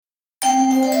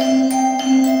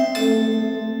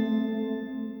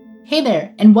Hey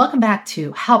there, and welcome back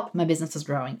to Help My Business is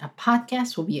Growing, a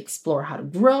podcast where we explore how to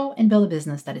grow and build a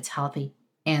business that is healthy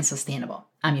and sustainable.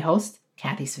 I'm your host,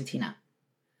 Kathy Svitina.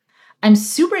 I'm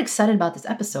super excited about this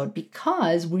episode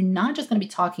because we're not just going to be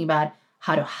talking about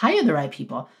how to hire the right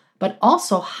people, but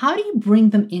also how do you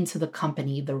bring them into the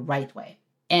company the right way?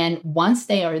 And once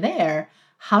they are there,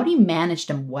 how do you manage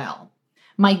them well?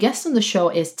 My guest on the show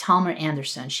is Talmar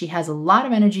Anderson. She has a lot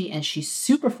of energy and she's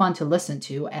super fun to listen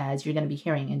to, as you're going to be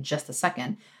hearing in just a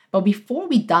second. But before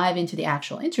we dive into the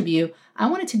actual interview, I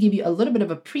wanted to give you a little bit of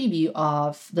a preview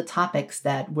of the topics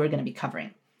that we're going to be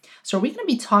covering. So we're going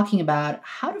to be talking about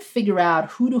how to figure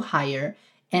out who to hire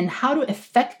and how to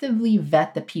effectively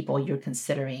vet the people you're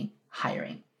considering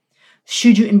hiring.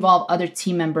 Should you involve other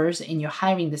team members in your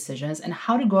hiring decisions and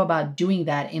how to go about doing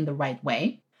that in the right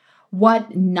way?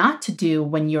 What not to do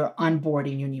when you're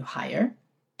onboarding your new hire.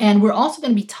 And we're also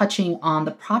going to be touching on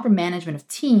the proper management of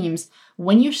teams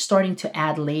when you're starting to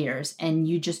add layers and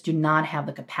you just do not have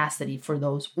the capacity for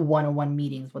those one-on-one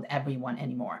meetings with everyone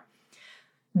anymore.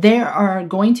 There are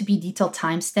going to be detailed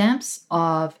timestamps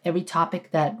of every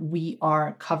topic that we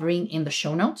are covering in the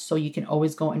show notes, so you can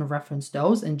always go and reference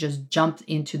those and just jump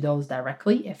into those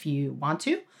directly if you want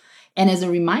to. And as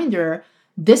a reminder,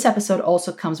 this episode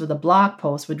also comes with a blog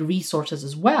post with resources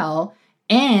as well,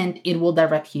 and it will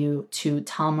direct you to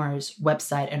Talmar's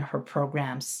website and her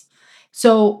programs.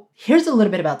 So here's a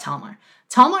little bit about Talmar.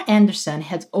 Talmar Anderson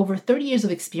has over 30 years of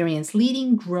experience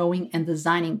leading, growing, and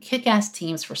designing kick-ass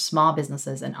teams for small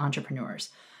businesses and entrepreneurs.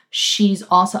 She's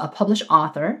also a published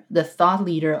author, the thought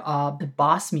leader of the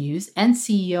Boss Muse, and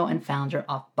CEO and founder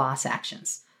of Boss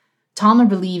Actions. Talmar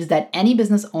believes that any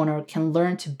business owner can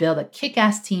learn to build a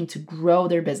kick-ass team to grow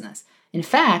their business. In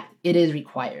fact, it is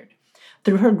required.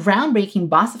 Through her groundbreaking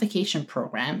bossification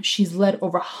program, she's led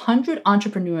over 100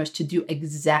 entrepreneurs to do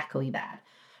exactly that.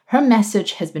 Her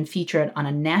message has been featured on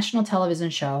a national television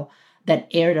show that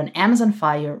aired on Amazon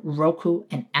Fire, Roku,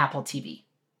 and Apple TV.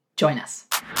 Join us.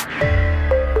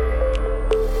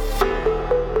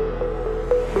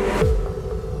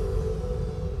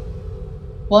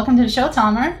 Welcome to the show,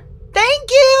 Talmar.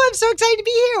 Thank you. I'm so excited to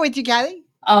be here with you, Kathy.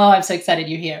 Oh, I'm so excited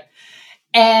you're here.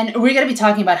 And we're going to be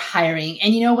talking about hiring.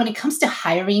 And when it comes to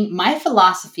hiring, my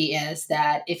philosophy is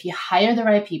that if you hire the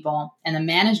right people and then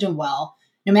manage them well,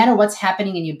 no matter what's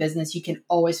happening in your business, you can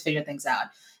always figure things out.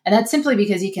 And that's simply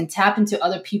because you can tap into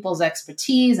other people's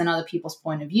expertise and other people's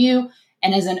point of view.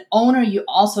 And as an owner, you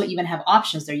also even have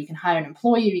options there. You can hire an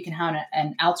employee, or you can hire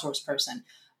an outsourced person.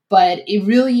 But it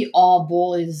really all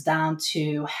boils down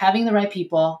to having the right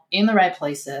people in the right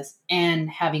places and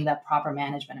having that proper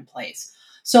management in place.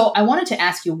 So I wanted to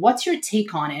ask you, what's your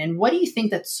take on it? And what do you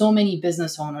think that so many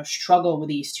business owners struggle with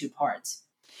these two parts?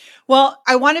 Well,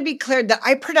 I want to be clear that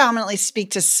I predominantly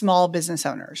speak to small business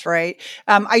owners, right?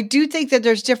 I do think that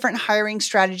there's different hiring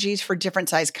strategies for different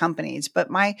size companies, but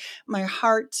my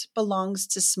heart belongs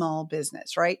to small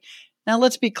business, right? Now,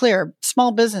 let's be clear.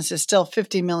 Small business is still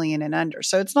 50 million and under.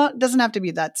 So it doesn't have to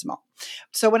be that small.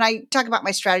 So when I talk about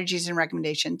my strategies and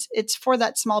recommendations, it's for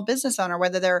that small business owner,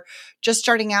 whether they're just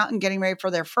starting out and getting ready for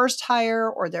their first hire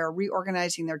or they're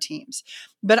reorganizing their teams.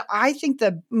 But I think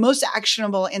the most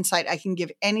actionable insight I can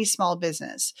give any small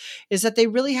business is that they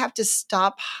really have to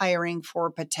stop hiring for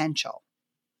potential.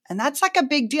 And that's like a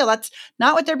big deal. That's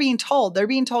not what they're being told. They're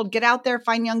being told, get out there,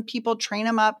 find young people, train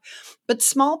them up. But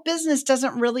small business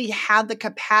doesn't really have the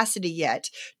capacity yet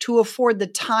to afford the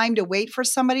time to wait for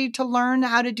somebody to learn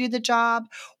how to do the job,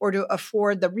 or to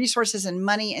afford the resources and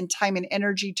money and time and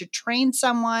energy to train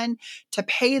someone, to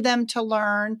pay them to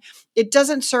learn. It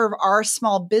doesn't serve our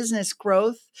small business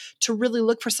growth to really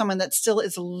look for someone that still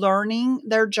is learning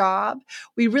their job.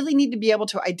 We really need to be able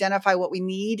to identify what we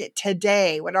need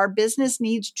today, what our business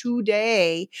needs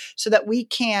today, so that we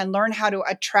can learn how to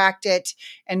attract it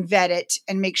and vet it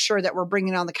and make sure that we're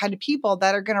bringing on the kind of people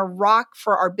that are going to rock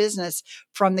for our business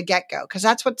from the get-go, because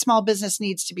that's what small business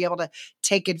needs to be able to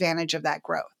take advantage of that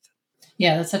growth.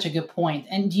 Yeah, that's such a good point.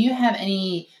 And do you have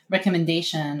any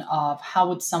recommendation of how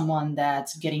would someone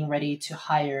that's getting ready to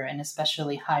hire, and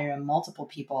especially hire multiple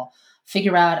people,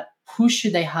 figure out who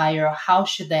should they hire, how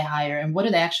should they hire, and what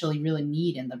do they actually really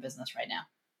need in the business right now?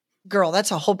 Girl, that's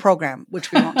a whole program,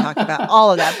 which we won't talk about all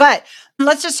of that. But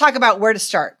let's just talk about where to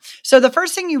start. So the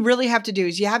first thing you really have to do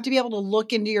is you have to be able to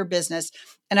look into your business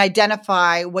and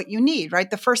identify what you need, right?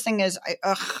 The first thing is,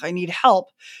 I need help.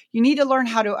 You need to learn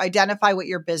how to identify what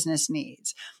your business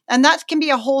needs. And that can be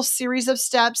a whole series of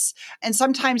steps. And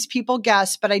sometimes people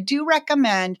guess, but I do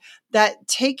recommend that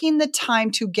taking the time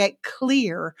to get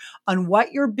clear on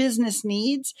what your business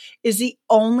needs is the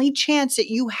only chance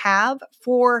that you have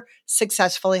for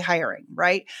successfully hiring,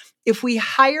 right? If we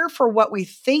hire for what we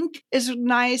think is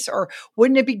nice, or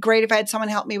wouldn't it be great if I had someone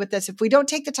help me with this? If we don't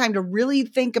take the time to really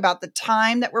think about the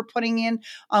time that we're putting in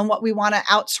on what we want to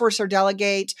outsource or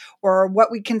delegate, or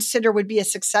what we consider would be a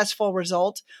successful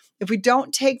result, if we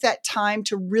don't take that time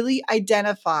to really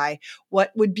identify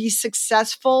what would be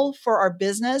successful for our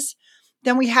business,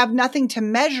 then we have nothing to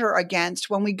measure against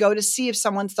when we go to see if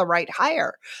someone's the right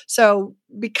hire. So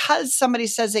because somebody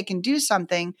says they can do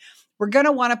something, we're going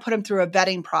to want to put them through a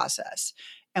vetting process.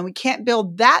 And we can't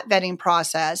build that vetting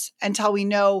process until we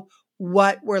know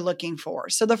what we're looking for.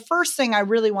 So the first thing I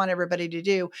really want everybody to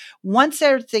do, once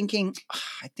they're thinking,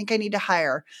 I think I need to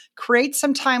hire, create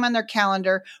some time on their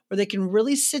calendar where they can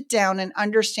really sit down and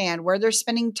understand where they're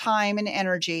spending time and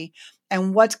energy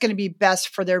and what's going to be best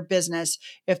for their business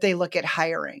if they look at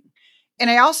hiring. And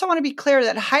I also want to be clear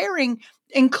that hiring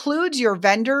includes your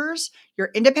vendors, your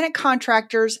independent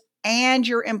contractors, and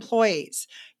your employees.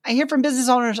 I hear from business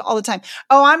owners all the time,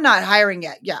 oh, I'm not hiring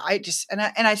yet. Yeah,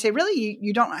 I say, really,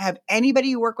 you don't have anybody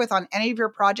you work with on any of your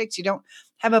projects? You don't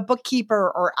have a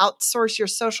bookkeeper or outsource your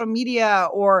social media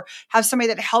or have somebody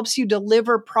that helps you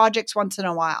deliver projects once in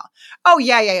a while? Oh,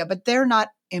 yeah, but they're not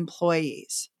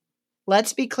employees.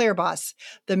 Let's be clear, boss.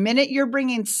 The minute you're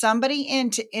bringing somebody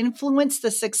in to influence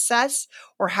the success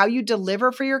or how you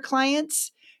deliver for your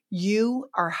clients, you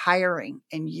are hiring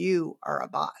and you are a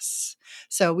boss.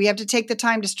 So we have to take the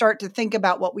time to start to think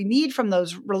about what we need from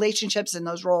those relationships and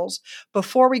those roles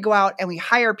before we go out and we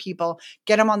hire people,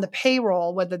 get them on the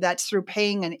payroll, whether that's through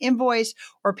paying an invoice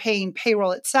or paying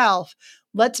payroll itself.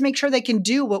 Let's make sure they can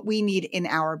do what we need in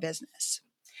our business.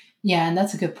 Yeah, and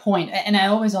that's a good point. And I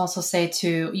always also say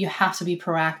too, you have to be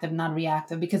proactive, not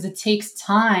reactive, because it takes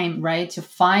time, right, to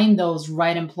find those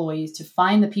right employees, to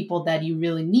find the people that you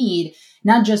really need,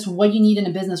 not just what you need in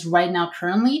a business right now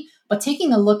currently, but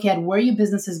taking a look at where your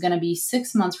business is going to be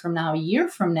 6 months from now, a year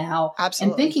from now.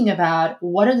 Absolutely. And thinking about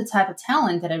what are the type of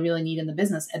talent that I really need in the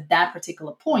business at that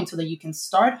particular point so that you can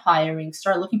start hiring,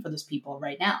 start looking for those people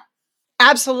right now.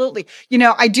 Absolutely.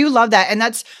 I do love that. And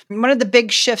that's one of the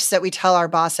big shifts that we tell our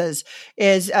bosses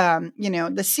is,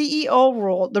 the CEO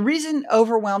role. The reason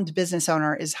overwhelmed business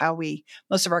owner is how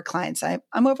most of our clients,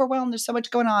 I'm overwhelmed. There's so much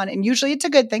going on. And usually it's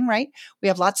a good thing, right? We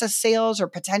have lots of sales or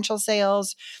potential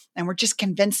sales, and we're just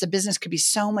convinced the business could be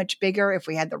so much bigger if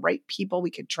we had the right people we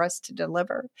could trust to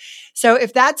deliver. So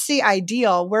if that's the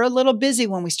ideal, we're a little busy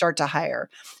when we start to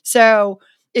hire. So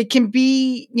it can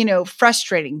be,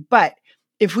 frustrating, but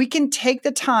if we can take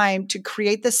the time to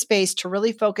create the space to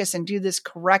really focus and do this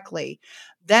correctly,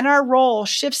 then our role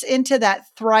shifts into that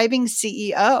thriving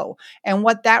CEO. And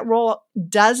what that role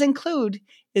does include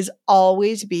is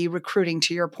always be recruiting,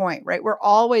 to your point, right?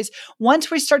 Once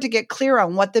we start to get clear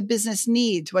on what the business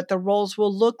needs, what the roles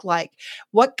will look like,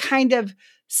 what kind of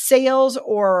sales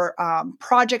or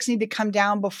projects need to come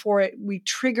down before we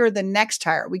trigger the next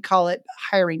hire. We call it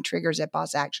hiring triggers at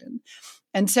Boss Action.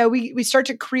 And so we start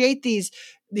to create these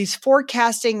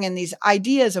forecasting and these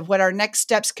ideas of what our next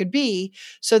steps could be,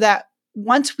 so that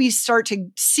once we start to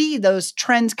see those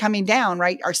trends coming down,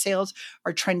 right? Our sales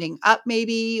are trending up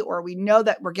maybe, or we know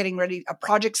that we're getting ready, a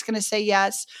project's going to say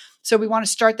yes. So we want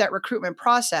to start that recruitment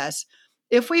process.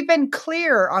 If we've been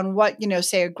clear on what,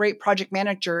 say a great project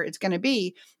manager is going to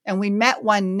be, and we met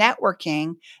one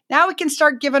networking, now we can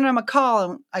start giving them a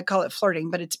call. I call it flirting,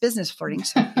 but it's business flirting,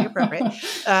 so be appropriate.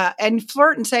 And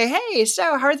flirt and say, hey,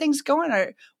 so how are things going?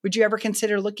 Or would you ever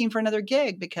consider looking for another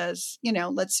gig? Because,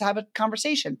 let's have a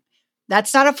conversation.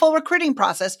 That's not a full recruiting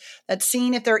process. That's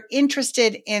seeing if they're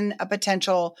interested in a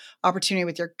potential opportunity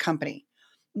with your company.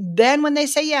 Then when they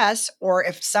say yes, or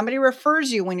if somebody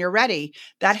refers you when you're ready,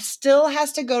 that still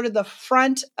has to go to the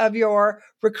front of your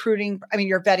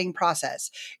your vetting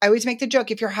process. I always make the joke,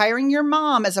 if you're hiring your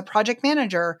mom as a project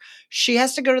manager, she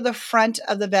has to go to the front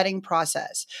of the vetting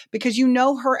process because you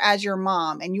know her as your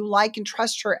mom and you like and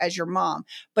trust her as your mom,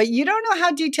 but you don't know how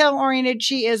detail oriented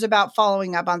she is about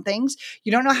following up on things.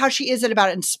 You don't know how she is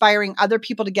about inspiring other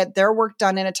people to get their work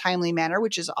done in a timely manner,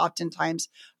 which is oftentimes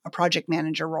a project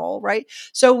manager role, right?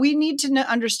 So we need to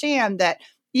understand that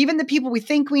even the people we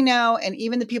think we know and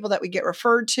even the people that we get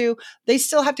referred to, they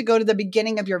still have to go to the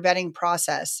beginning of your vetting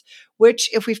process,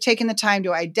 which if we've taken the time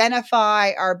to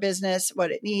identify our business,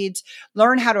 what it needs,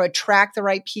 learn how to attract the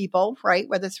right people, right?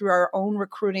 Whether through our own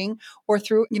recruiting or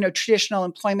through, traditional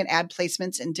employment ad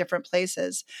placements in different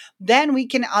places, then we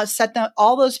can set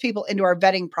all those people into our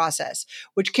vetting process,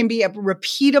 which can be a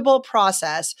repeatable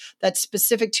process that's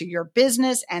specific to your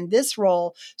business and this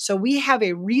role. So we have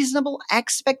a reasonable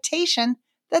expectation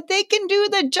that they can do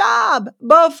the job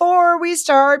before we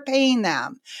start paying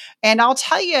them. And I'll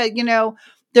tell you,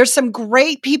 there's some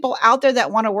great people out there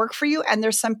that want to work for you. And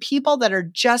there's some people that are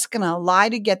just going to lie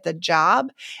to get the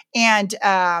job. And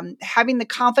having the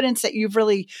confidence that you've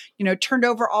really, turned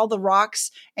over all the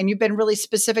rocks and you've been really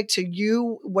specific to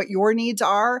you, what your needs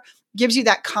are, gives you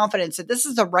that confidence that this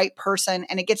is the right person.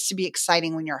 And it gets to be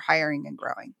exciting when you're hiring and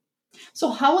growing. So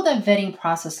how would that vetting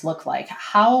process look like?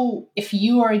 If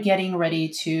you are getting ready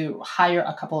to hire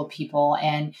a couple of people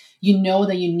and you know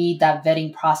that you need that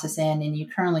vetting process in and you're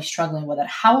currently struggling with it,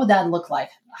 how would that look like?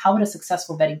 How would a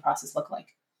successful vetting process look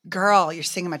like? Girl, you're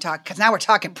singing my talk because now we're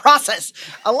talking process.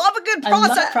 I love a good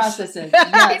process. I love processes.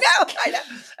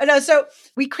 Yes. I know. So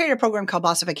we created a program called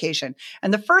Bossification.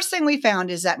 And the first thing we found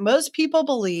is that most people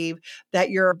believe that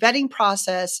your vetting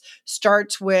process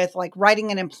starts with like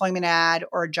writing an employment ad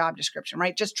or a job description,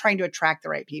 right? Just trying to attract the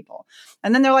right people.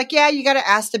 And then they're like, yeah, you got to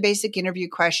ask the basic interview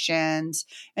questions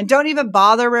and don't even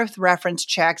bother with reference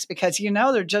checks because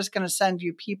they're just going to send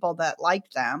you people that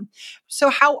like them. So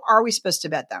how are we supposed to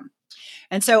vet them?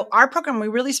 And so our program, we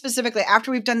really specifically,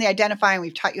 after we've done the identifying,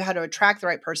 we've taught you how to attract the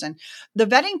right person. The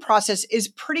vetting process is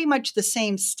pretty much the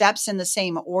same steps in the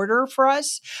same order for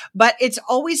us, but it's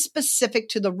always specific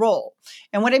to the role.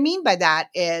 And what I mean by that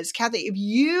is, Kathy, if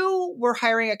you were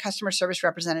hiring a customer service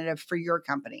representative for your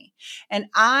company, and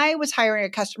I was hiring a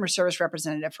customer service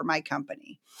representative for my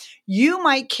company, you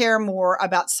might care more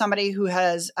about somebody who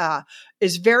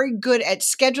is very good at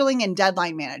scheduling and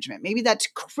deadline management. Maybe that's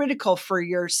critical for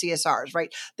your CSRs,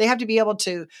 right? They have to be able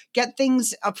to get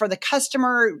things for the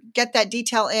customer, get that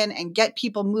detail in, and get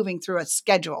people moving through a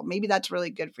schedule. Maybe that's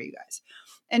really good for you guys.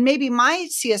 And maybe my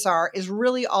CSR is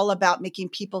really all about making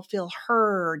people feel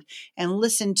heard and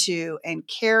listened to and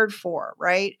cared for,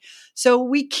 right? So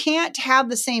we can't have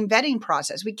the same vetting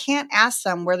process. We can't ask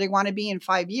them where they want to be in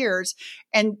 5 years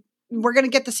and we're going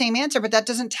to get the same answer, but that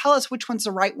doesn't tell us which one's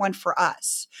the right one for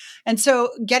us. And so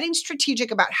getting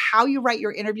strategic about how you write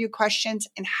your interview questions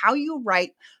and how you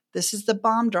write, this is the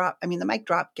the mic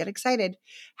drop, get excited,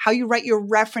 how you write your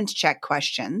reference check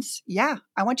questions. Yeah,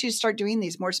 I want you to start doing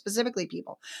these more specifically,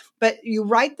 people. But you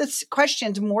write the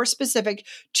questions more specific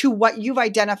to what you've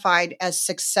identified as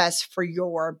success for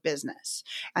your business.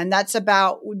 And that's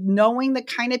about knowing the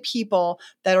kind of people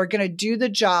that are going to do the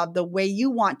job the way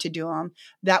you want to do them,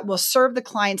 that will serve the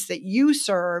clients that you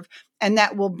serve, and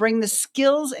that will bring the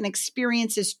skills and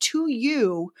experiences to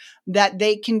you that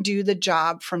they can do the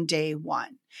job from day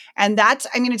one. And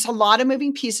it's a lot of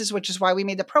moving pieces, which is why we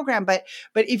made the program. But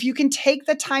if you can take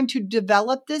the time to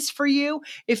develop this for you,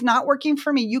 if not working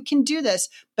for me, you can do this.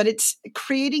 But it's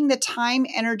creating the time,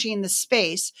 energy, and the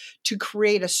space to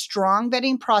create a strong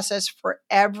vetting process for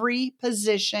every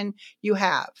position you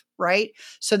have, right?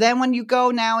 So then when you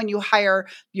go now and you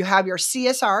have your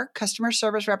CSR, customer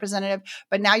service representative,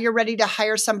 but now you're ready to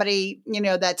hire somebody,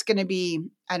 that's going to be,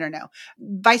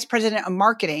 vice president of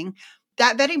marketing.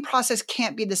 That vetting process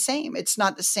can't be the same. It's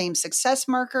not the same success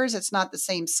markers. It's not the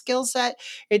same skill set.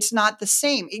 It's not the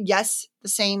same. Yes, the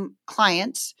same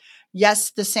clients.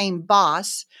 Yes, the same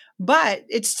boss, but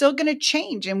it's still going to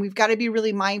change. And we've got to be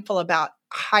really mindful about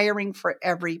hiring for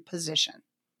every position.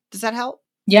 Does that help?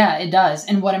 Yeah, it does.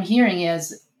 And what I'm hearing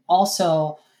is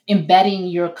also embedding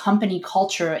your company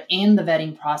culture in the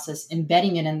vetting process,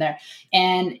 embedding it in there.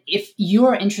 And if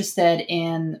you're interested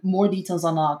in more details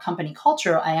on the company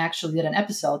culture, I actually did an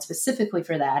episode specifically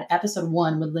for that, episode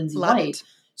 1 with Lindsay White.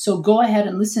 So go ahead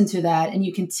and listen to that. And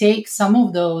you can take some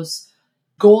of those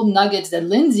gold nuggets that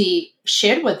Lindsay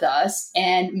shared with us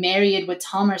and marry it with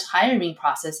Talmar's hiring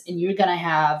process. And you're going to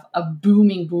have a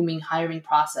booming hiring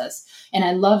process. And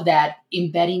I love that,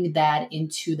 embedding that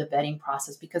into the vetting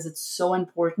process because it's so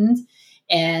important.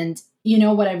 And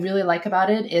what I really like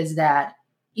about it is that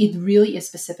it really is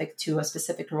specific to a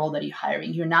specific role that you're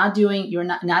hiring. You're not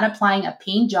applying a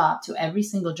paying job to every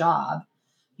single job.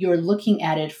 You're looking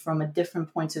at it from a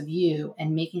different point of view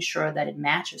and making sure that it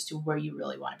matches to where you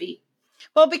really want to be.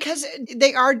 Well, because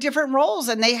they are different roles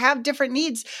and they have different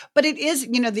needs, but it is,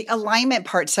 the alignment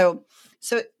part. So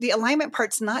So the alignment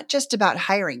part's not just about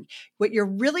hiring. What you're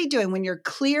really doing when you're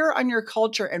clear on your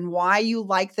culture and why you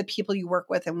like the people you work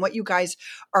with and what you guys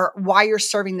are, why you're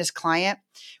serving this client,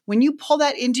 when you pull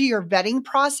that into your vetting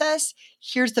process,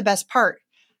 here's the best part.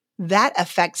 That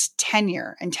affects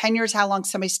tenure, and tenure is how long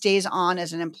somebody stays on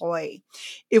as an employee.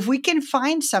 If we can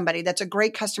find somebody that's a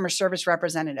great customer service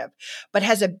representative, but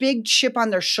has a big chip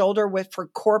on their shoulder for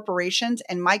corporations,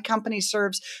 and my company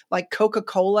serves like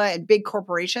Coca-Cola and big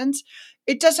corporations,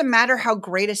 it doesn't matter how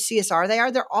great a CSR they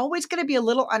are. They're always going to be a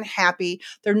little unhappy.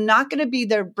 They're not going to be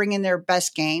there bringing their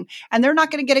best game, and they're not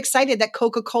going to get excited that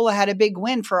Coca-Cola had a big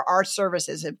win for our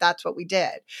services if that's what we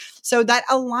did. So that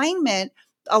alignment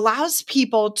allows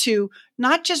people to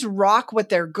not just rock what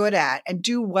they're good at and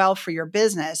do well for your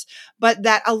business, but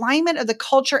that alignment of the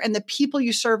culture and the people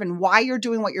you serve and why you're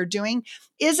doing what you're doing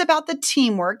is about the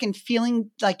teamwork and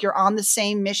feeling like you're on the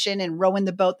same mission and rowing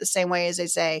the boat the same way, as they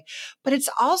say. But it's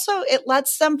also, it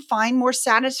lets them find more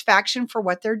satisfaction for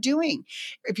what they're doing.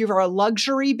 If you're a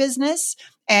luxury business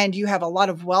and you have a lot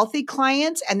of wealthy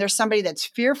clients and there's somebody that's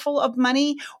fearful of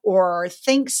money or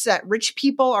thinks that rich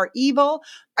people are evil,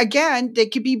 again, they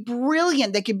could be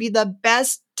brilliant. They could be the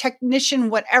best technician,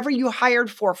 whatever you hired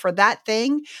for that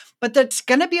thing. But that's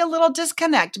going to be a little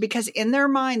disconnect because in their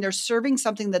mind, they're serving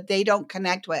something that they don't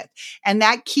connect with. And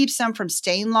that keeps them from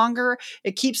staying longer.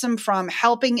 It keeps them from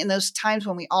helping in those times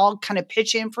when we all kind of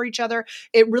pitch in for each other.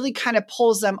 It really kind of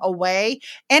pulls them away.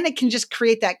 And it can just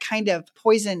create that kind of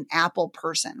poison apple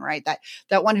person, right?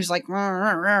 That one who's like, rah,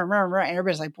 rah, rah, rah, and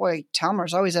everybody's like, boy,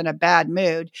 Talmar's always in a bad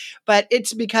mood. But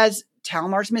it's because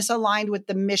Talmar's misaligned with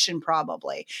the mission,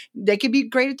 probably. They could be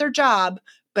great at their job,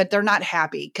 but they're not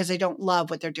happy because they don't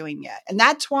love what they're doing yet. And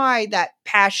that's why that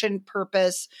passion,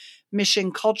 purpose,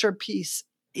 mission, culture piece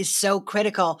is so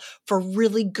critical for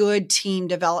really good team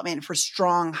development, for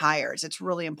strong hires. It's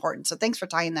really important. So thanks for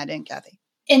tying that in, Kathy.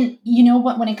 And you know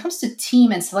what, when it comes to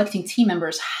team and selecting team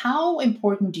members, how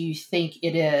important do you think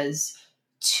it is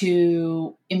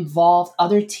to involve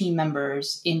other team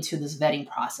members into this vetting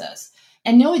process?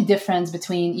 And know a difference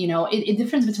between, a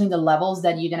difference between the levels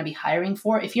that you're going to be hiring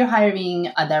for. If you're hiring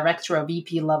a director or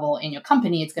VP level in your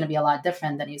company, it's going to be a lot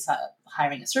different than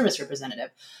hiring a service representative.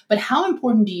 But how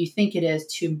important do you think it is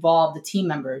to involve the team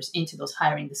members into those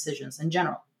hiring decisions in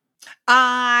general?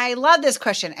 I love this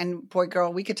question. And boy,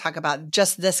 girl, we could talk about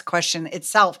just this question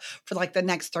itself for like the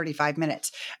next 35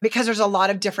 minutes because there's a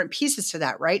lot of different pieces to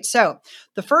that, right? So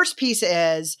the first piece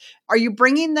is, are you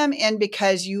bringing them in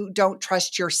because you don't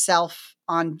trust yourself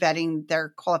on vetting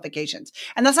their qualifications?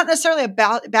 And that's not necessarily a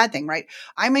bad thing, right?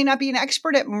 I may not be an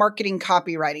expert at marketing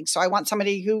copywriting. So I want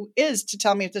somebody who is to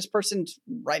tell me if this person's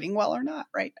writing well or not,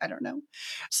 right? I don't know.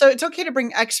 So it's okay to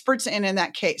bring experts in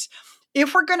that case.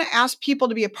 If we're going to ask people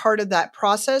to be a part of that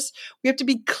process, we have to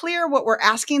be clear what we're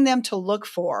asking them to look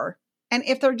for. And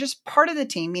if they're just part of the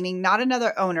team, meaning not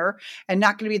another owner and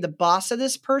not going to be the boss of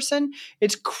this person,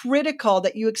 it's critical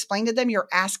that you explain to them you're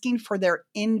asking for their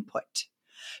input.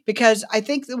 Because I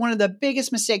think that one of the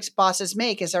biggest mistakes bosses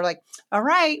make is they're like, all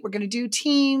right, we're going to do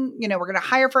team, we're going to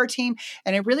hire for our team.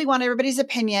 And I really want everybody's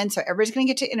opinion. So everybody's going to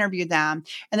get to interview them.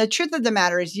 And the truth of the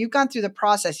matter is you've gone through the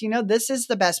process. This is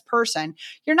the best person.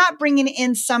 You're not bringing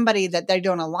in somebody that they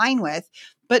don't align with.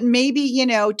 But maybe,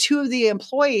 two of the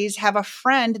employees have a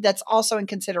friend that's also in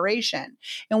consideration,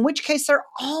 in which case they're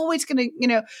always going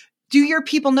to, do your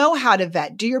people know how to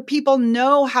vet? Do your people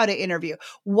know how to interview?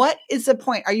 What is the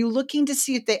point? Are you looking to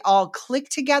see if they all click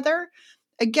together?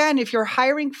 Again, if you're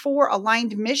hiring for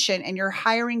aligned mission and you're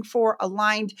hiring for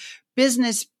aligned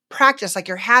business practice, like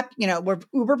you're happy, we're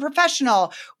uber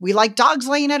professional. We like dogs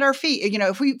laying at our feet.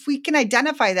 If we can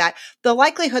identify that, the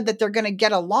likelihood that they're going to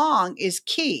get along is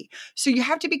key. So you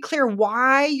have to be clear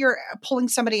why you're pulling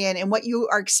somebody in and what you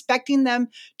are expecting them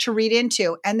to read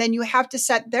into. And then you have to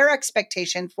set their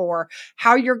expectation for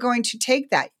how you're going to take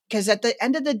that. Because at the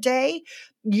end of the day,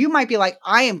 you might be like,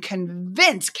 I am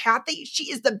convinced Kathy,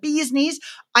 she is the bee's knees.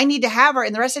 I need to have her.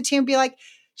 And the rest of the team would be like,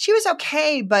 she was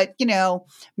okay, but,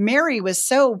 Mary was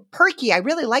so perky. I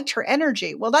really liked her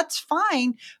energy. Well, that's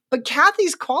fine, but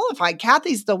Kathy's qualified.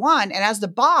 Kathy's the one. And as the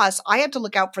boss, I have to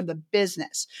look out for the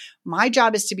business. My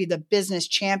job is to be the business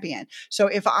champion. So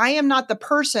if I am not the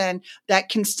person that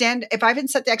can stand, if I haven't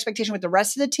set the expectation with the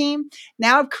rest of the team,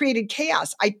 now I've created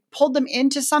chaos. I pulled them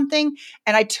into something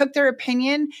and I took their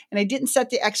opinion and I didn't set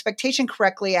the expectation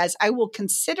correctly as I will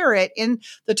consider it in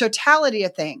the totality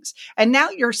of things. And now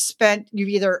you've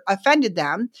either offended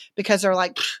them because they're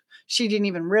like, she didn't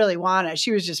even really want us.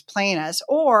 She was just playing us.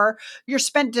 Or you're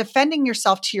spent defending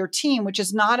yourself to your team, which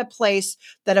is not a place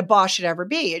that a boss should ever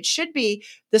be. It should be,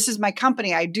 this is my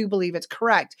company. I do believe it's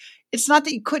correct. It's not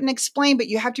that you couldn't explain, but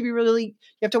you have to be you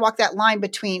have to walk that line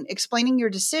between explaining your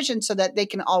decision so that they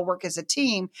can all work as a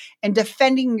team and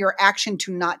defending your action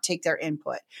to not take their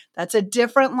input. That's a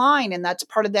different line. And that's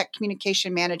part of that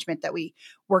communication management that we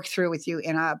work through with you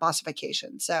in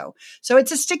bossification. So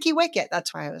it's a sticky wicket.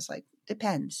 That's why I was like,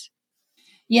 depends.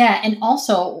 Yeah. And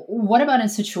also, what about in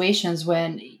situations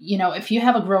when, if you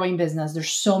have a growing business,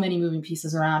 there's so many moving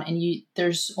pieces around and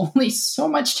there's only so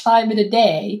much time in a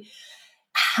day.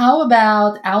 How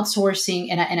about outsourcing,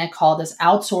 and I call this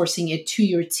outsourcing it to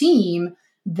your team,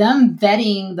 them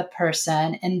vetting the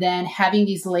person and then having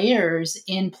these layers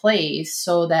in place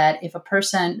so that if a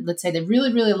person, let's say they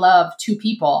really, really love two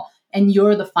people and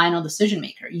you're the final decision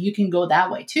maker, you can go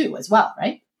that way too as well,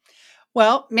 right?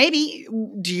 Well, maybe,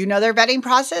 do you know their vetting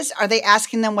process? Are they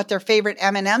asking them what their favorite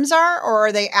M&Ms are? Or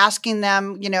are they asking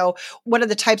them, what are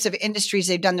the types of industries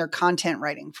they've done their content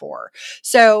writing for?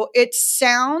 So it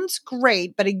sounds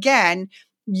great, but again,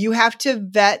 you have to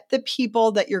vet the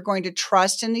people that you're going to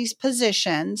trust in these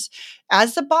positions.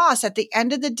 As the boss, at the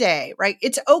end of the day, right?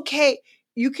 It's okay.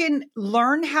 You can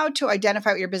learn how to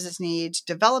identify what your business needs,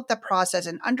 develop the process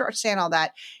and understand all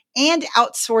that, and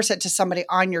outsource it to somebody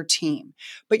on your team.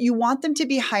 But you want them to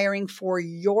be hiring for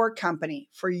your company,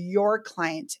 for your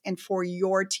clients, and for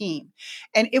your team.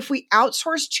 And if we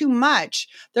outsource too much,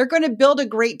 they're going to build a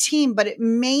great team, but it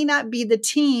may not be the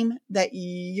team that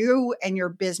you and your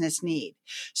business need.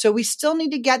 So we still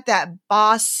need to get that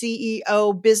boss,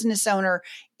 CEO, business owner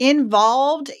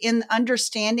involved in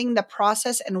understanding the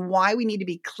process and why we need to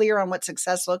be clear on what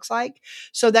success looks like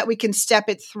so that we can step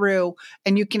it through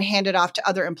and you can hand it off to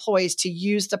other employees to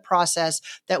use the process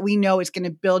that we know is going to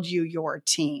build you your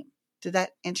team. Did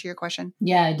that answer your question?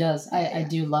 Yeah, it does. I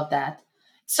do love that.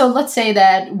 So let's say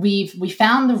that we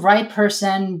found the right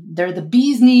person. They're the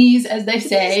bee's knees, as they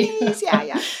say. Bees knees.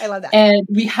 Yeah. I love that. And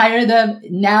we hire them.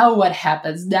 Now what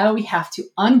happens? Now we have to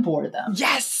onboard them.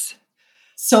 Yes.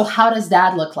 So how does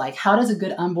that look like? How does a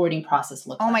good onboarding process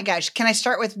look like? Oh my gosh. Can I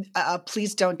start with,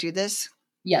 please don't do this?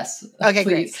 Yes. Okay,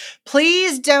 please. Great.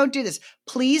 Please don't do this.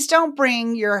 Please don't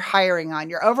bring your hiring on.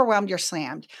 You're overwhelmed. You're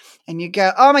slammed. And you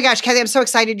go, oh my gosh, Kathy, I'm so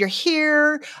excited you're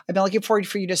here. I've been looking forward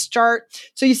for you to start.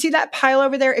 So you see that pile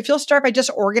over there? If you'll start by just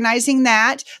organizing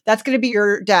that, that's going to be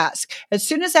your desk. As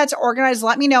soon as that's organized,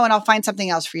 let me know and I'll find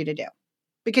something else for you to do.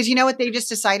 Because you know what they just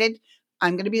decided?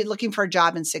 I'm going to be looking for a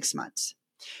job in 6 months.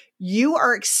 You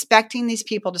are expecting these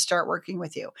people to start working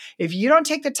with you. If you don't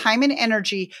take the time and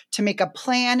energy to make a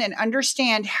plan and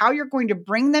understand how you're going to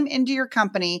bring them into your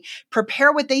company,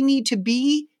 prepare what they need to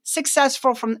be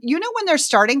successful from, when they're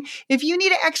starting, if you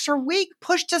need an extra week,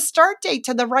 push the start date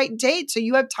to the right date so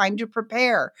you have time to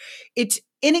prepare. It's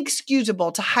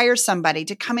inexcusable to hire somebody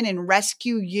to come in and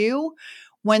rescue you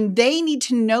when they need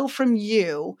to know from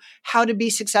you how to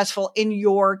be successful in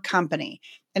your company.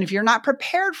 And if you're not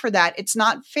prepared for that, it's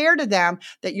not fair to them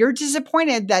that you're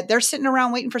disappointed that they're sitting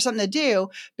around waiting for something to do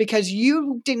because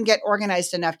you didn't get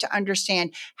organized enough to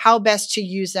understand how best to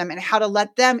use them and how to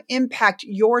let them impact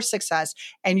your success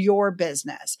and your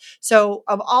business. So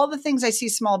of all the things I see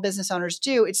small business owners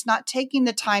do, it's not taking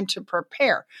the time to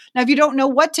prepare. Now, if you don't know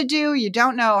what to do, you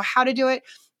don't know how to do it,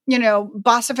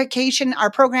 bossification,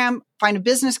 our program, find a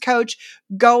business coach,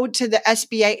 go to the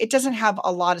SBA. It doesn't have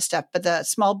a lot of stuff, but the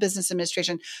Small Business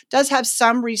Administration does have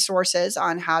some resources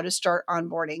on how to start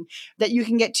onboarding that you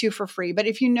can get to for free. But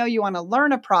if you want to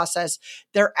learn a process,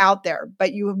 they're out there,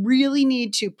 but you really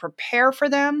need to prepare for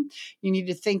them. You need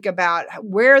to think about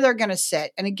where they're going to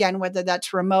sit. And again, whether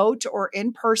that's remote or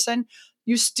in person,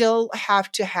 you still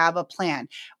have to have a plan.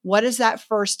 What is that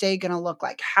first day going to look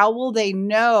like? How will they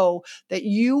know that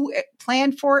you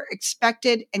planned for,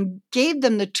 expected, and gave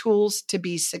them the tools to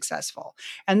be successful?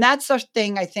 And that's the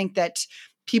thing I think that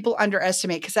people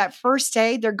underestimate, because that first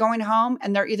day they're going home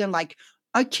and they're either like,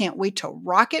 I can't wait to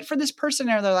rock it for this person,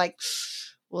 or they're like,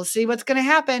 we'll see what's going to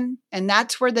happen. And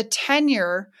that's where the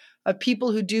tenure of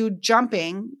people who do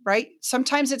jumping, right?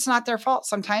 Sometimes it's not their fault.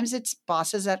 Sometimes it's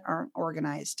bosses that aren't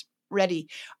organized, ready,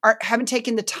 haven't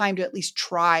taken the time to at least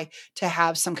try to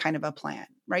have some kind of a plan,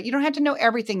 right? You don't have to know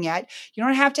everything yet. You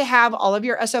don't have to have all of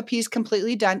your SOPs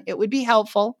completely done. It would be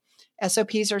helpful.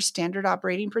 SOPs are standard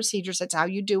operating procedures. That's how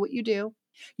you do what you do.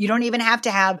 You don't even have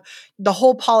to have the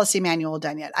whole policy manual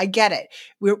done yet. I get it.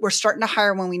 We're starting to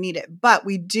hire when we need it, but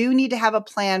we do need to have a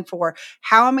plan for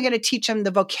how am I going to teach them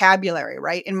the vocabulary,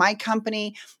 right? In my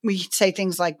company, we say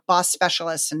things like boss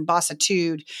specialists and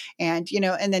bossitude and,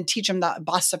 and then teach them the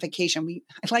bossification.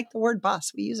 I like the word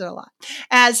boss. We use it a lot.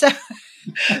 So,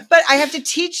 but I have to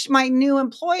teach my new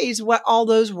employees what all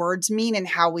those words mean and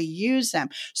how we use them.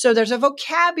 So there's a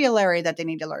vocabulary that they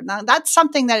need to learn. Now, that's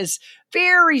something that is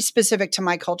very specific to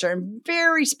my culture and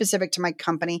very specific to my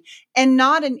company and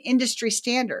not an industry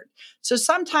standard. So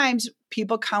sometimes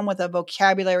people come with a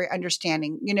vocabulary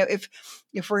understanding.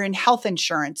 If we're in health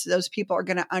insurance, those people are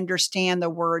going to understand the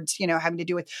words, having to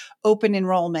do with open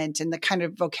enrollment and the kind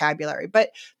of vocabulary. But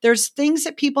there's things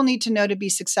that people need to know to be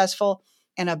successful,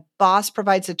 and a boss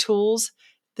provides the tools.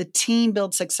 The team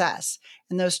builds success.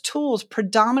 And those tools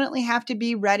predominantly have to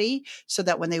be ready so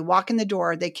that when they walk in the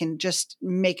door, they can just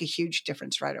make a huge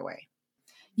difference right away.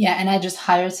 Yeah. And I just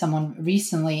hired someone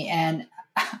recently, and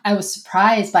I was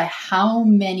surprised by how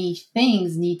many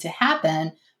things need to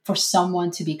happen for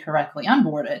someone to be correctly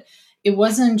onboarded. It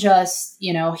wasn't just,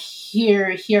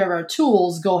 here are our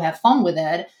tools, go have fun with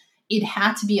it. It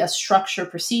had to be a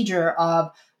structured procedure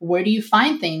of, where do you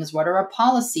find things? What are our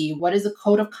policy? What is the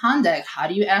code of conduct? How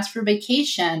do you ask for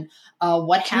vacation?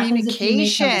 What happens if you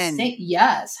make a mistake?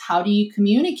 Yes. How do you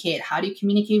communicate? How do you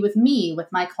communicate with me,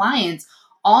 with my clients?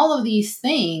 All of these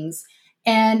things.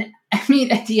 And I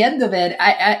mean, at the end of it,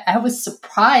 I was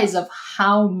surprised of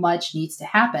how much needs to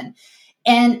happen.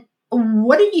 And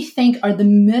what do you think are the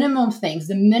minimum things,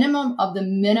 the minimum of the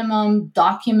minimum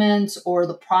documents or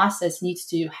the process needs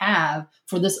to have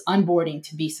for this onboarding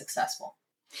to be successful?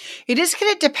 It is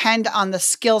going to depend on the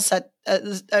skill set,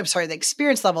 the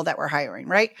experience level that we're hiring,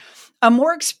 right? A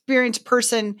more experienced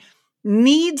person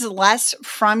needs less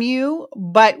from you,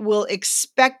 but will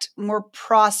expect more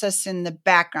process in the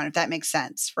background, if that makes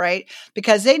sense, right?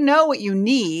 Because they know what you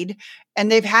need and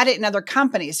they've had it in other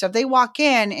companies. So if they walk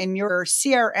in and your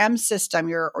CRM system,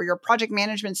 your project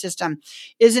management system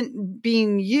isn't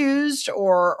being used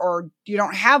or you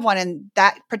don't have one and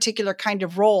that particular kind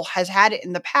of role has had it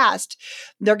in the past,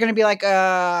 they're going to be like,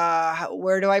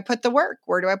 where do I put the work?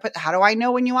 How do I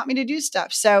know when you want me to do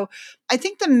stuff? So I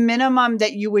think the minimum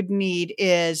that you would need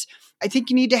is, I think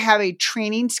you need to have a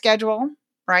training schedule,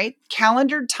 right?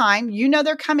 Calendared time.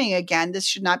 They're coming again. This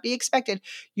should not be expected.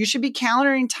 You should be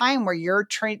calendaring time where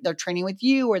they're training with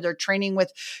you or they're training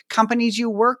with companies you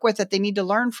work with that they need to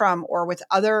learn from or with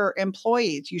other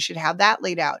employees. You should have that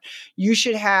laid out. You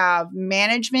should have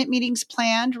management meetings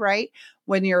planned, right?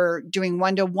 When you're doing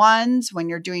one-to-ones, when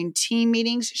you're doing team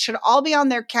meetings, it should all be on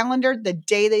their calendar the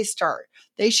day they start.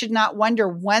 They should not wonder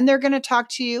when they're going to talk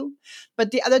to you.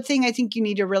 But the other thing I think you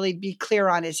need to really be clear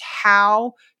on is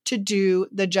how to do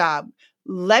the job.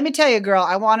 Let me tell you, girl,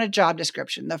 I want a job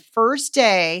description. The first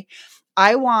day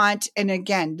I want, and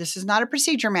again, this is not a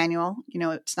procedure manual.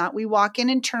 It's not we walk in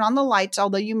and turn on the lights,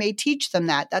 although you may teach them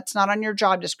that. That's not on your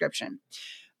job description.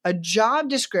 A job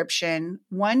description,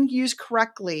 when used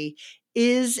correctly,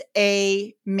 is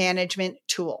a management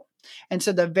tool. And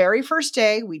so the very first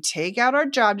day we take out our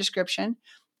job description,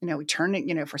 we turn it,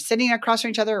 if we're sitting across from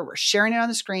each other or we're sharing it on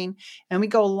the screen and we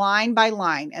go line by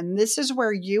line. And this is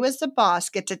where you as the boss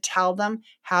get to tell them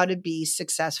how to be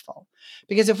successful.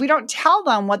 Because if we don't tell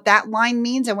them what that line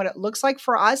means and what it looks like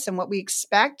for us and what we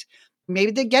expect,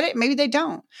 maybe they get it, maybe they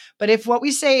don't. But if what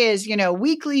we say is,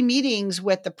 weekly meetings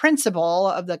with the principal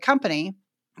of the company,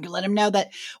 you let them know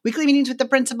that weekly meetings with the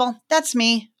principal, that's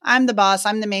me. I'm the boss.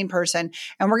 I'm the main person.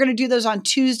 And we're going to do those on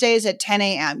Tuesdays at 10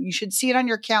 a.m. You should see it on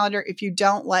your calendar. If you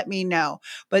don't, let me know.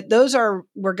 But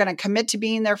we're going to commit to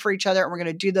being there for each other and we're going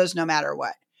to do those no matter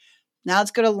what. Now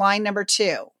let's go to line number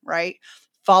 2, right?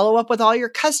 Follow up with all your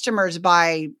customers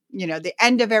by, the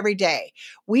end of every day.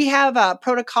 We have a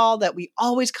protocol that we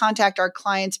always contact our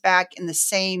clients back in the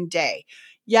same day.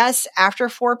 Yes, after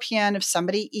 4 p.m., if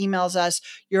somebody emails us,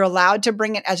 you're allowed to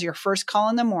bring it as your first call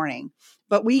in the morning.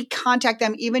 But we contact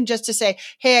them even just to say,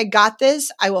 hey, I got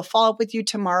this. I will follow up with you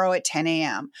tomorrow at 10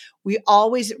 a.m. We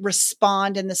always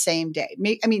respond in the same day.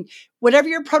 Whatever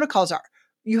your protocols are,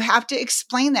 you have to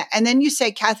explain that. And then you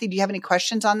say, Kathy, do you have any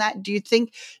questions on that? Do you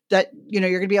think that, you're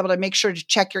going to be able to make sure to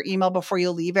check your email before you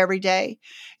leave every day?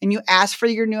 And you ask for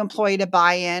your new employee to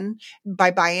buy in. By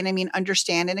buy in, I mean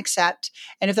understand and accept.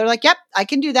 And if they're like, yep, I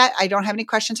can do that, I don't have any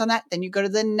questions on that, then you go to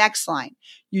the next line.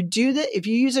 If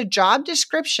you use a job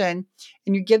description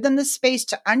and you give them the space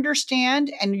to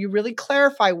understand and you really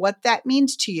clarify what that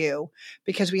means to you,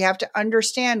 because we have to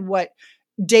understand what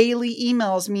daily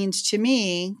emails means to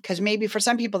me, because maybe for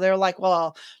some people, they're like,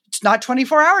 well, it's it's not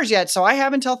 24 hours yet, so I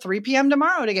have until 3 p.m.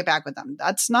 tomorrow to get back with them.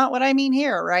 That's not what I mean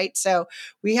here, right? So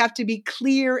we have to be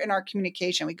clear in our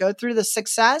communication. We go through the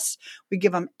success, we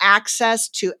give them access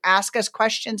to ask us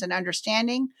questions and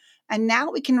understanding, and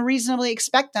now we can reasonably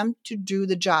expect them to do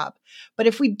the job. But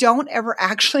if we don't ever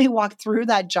actually walk through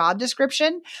that job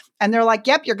description and they're like,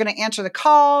 yep, you're going to answer the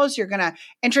calls, you're going to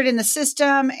enter it in the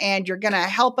system, and you're going to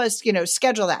help us,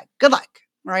 schedule that. Good luck,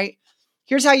 right?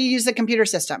 Here's how you use the computer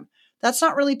system. That's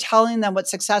not really telling them what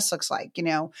success looks like.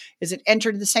 Is it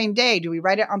entered the same day? Do we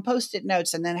write it on Post-it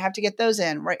notes and then have to get those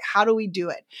in, right? How do we do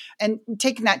it? And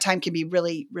taking that time can be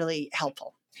really, really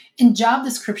helpful. In job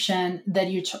description that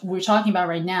we're talking about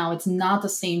right now, it's not the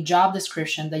same job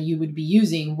description that you would be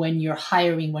using when you're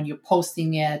hiring, when you're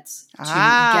posting it to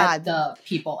get the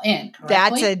people in, correctly?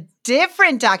 That's a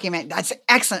different document. That's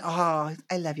excellent. Oh,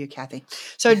 I love you, Kathy.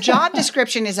 So job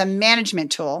description is a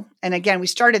management tool. And again, we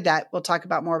started that. We'll talk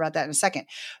about more about that in a second.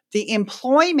 The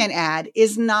employment ad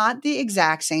is not the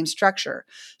exact same structure.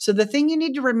 So the thing you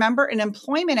need to remember, an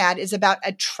employment ad is about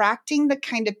attracting the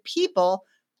kind of people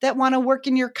that want to work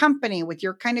in your company, with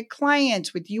your kind of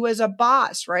clients, with you as a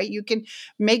boss, right? You can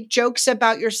make jokes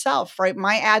about yourself, right?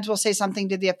 My ads will say something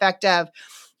to the effect of,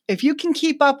 if you can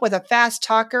keep up with a fast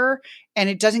talker and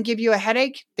it doesn't give you a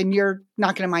headache, then you're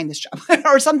not going to mind this job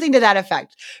or something to that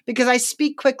effect, because I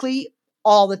speak quickly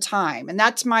all the time. And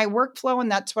that's my workflow.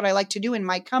 And that's what I like to do in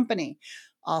my company.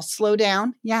 I'll slow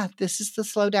down. Yeah, this is the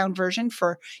slow down version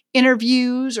for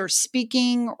interviews or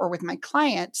speaking or with my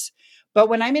clients. But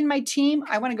when I'm in my team,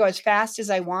 I want to go as fast as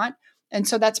I want. And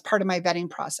so that's part of my vetting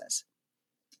process.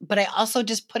 But I also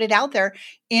just put it out there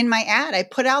in my ad. I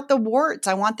put out the warts.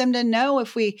 I want them to know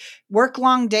if we work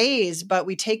long days, but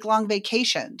we take long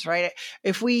vacations, right?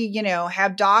 If we,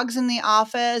 have dogs in the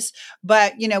office,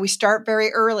 but, we start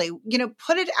very early,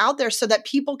 put it out there so that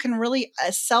people can really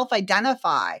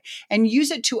self-identify and use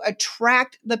it to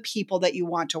attract the people that you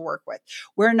want to work with.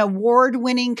 We're an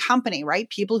award-winning company, right?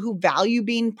 People who value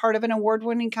being part of an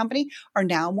award-winning company are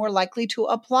now more likely to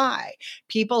apply.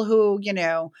 People who,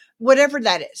 whatever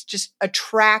that is, just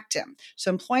attract them. So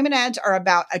employment ads are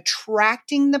about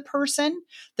attracting the person.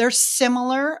 They're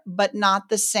similar, but not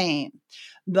the same.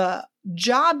 The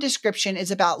job description is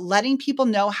about letting people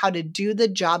know how to do the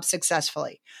job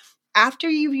successfully. After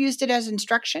you've used it as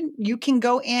instruction, you can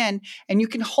go in and you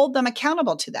can hold them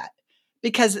accountable to that.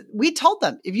 Because we told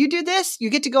them, if you do this, you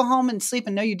get to go home and sleep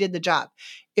and know you did the job.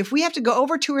 If we have to go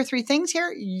over 2 or 3 things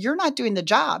here, you're not doing the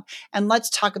job. And let's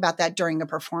talk about that during a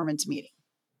performance meeting.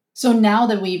 So now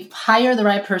that we've hired the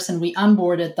right person, we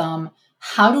onboarded them,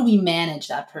 how do we manage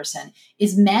that person?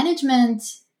 Is management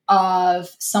of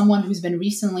someone who's been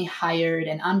recently hired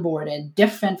and onboarded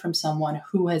different from someone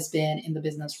who has been in the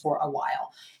business for a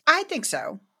while? I think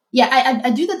so. Yeah,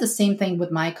 I do that the same thing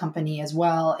with my company as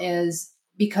well, is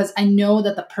because I know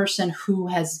that the person who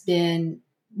has been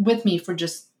with me for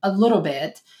just a little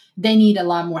bit, they need a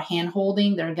lot more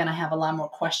hand-holding. They're going to have a lot more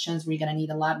questions. We're going to need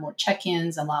a lot more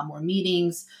check-ins, a lot more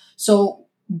meetings. So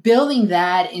building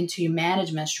that into your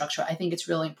management structure, I think it's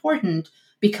really important,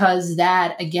 because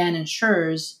that, again,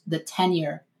 ensures the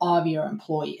tenure of your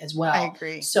employee as well. I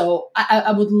agree. So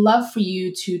I would love for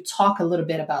you to talk a little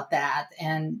bit about that.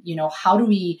 And, how do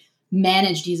we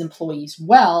manage these employees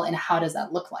well, and how does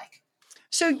that look like?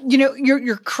 So,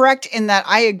 you're correct in that.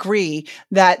 I agree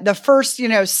that the first,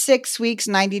 6 weeks,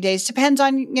 90 days, depends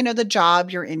on, the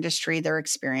job, your industry, their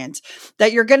experience,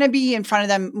 that you're going to be in front of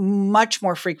them much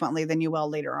more frequently than you will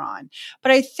later on.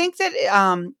 But I think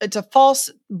that it's a false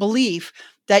belief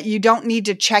that you don't need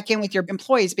to check in with your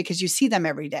employees because you see them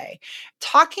every day.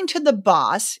 Talking to the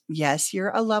boss, yes,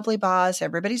 you're a lovely boss.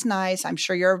 Everybody's nice. I'm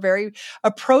sure you're a very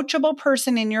approachable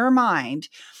person in your mind.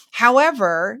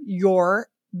 However, you're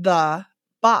the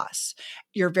boss.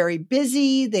 You're very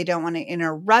busy. They don't want to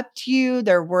interrupt you.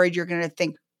 They're worried you're going to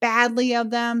think badly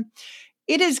of them.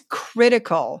 It is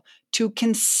critical to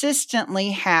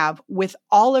consistently have, with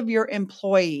all of your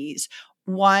employees,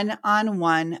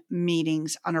 one-on-one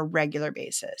meetings on a regular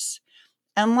basis.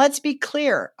 And let's be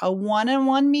clear, a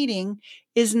one-on-one meeting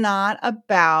is not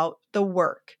about the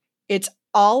work. It's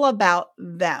all about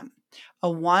them. A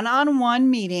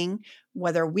one-on-one meeting,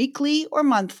 whether weekly or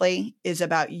monthly, is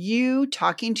about you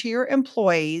talking to your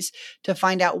employees to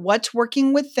find out what's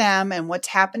working with them and what's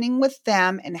happening with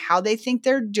them and how they think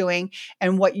they're doing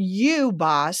and what you,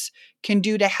 boss, can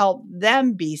do to help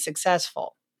them be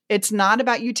successful. It's not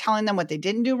about you telling them what they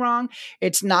didn't do wrong.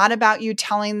 It's not about you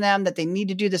telling them that they need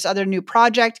to do this other new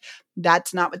project.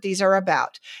 That's not what these are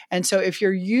about. And so if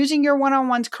you're using your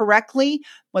one-on-ones correctly,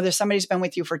 whether somebody's been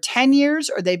with you for 10 years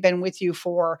or they've been with you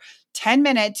for 10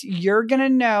 minutes, you're going to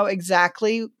know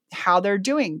exactly how they're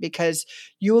doing, because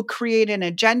you will create an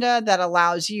agenda that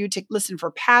allows you to listen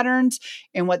for patterns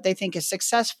in what they think is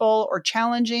successful or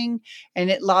challenging. And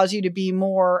it allows you to be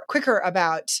more quicker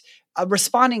about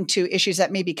responding to issues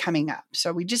that may be coming up.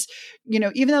 So we just,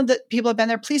 even though the people have been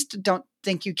there, please don't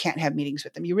think you can't have meetings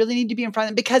with them. You really need to be in front of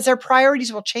them because their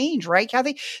priorities will change, right,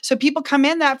 Kathy? So people come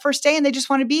in that first day and they just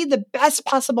want to be the best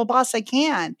possible boss they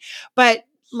can. But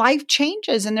life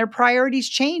changes and their priorities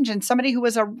change. And somebody who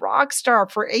was a rock star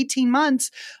for 18 months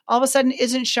all of a sudden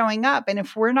isn't showing up. And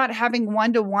if we're not having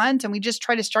one-to-ones and we just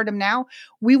try to start them now,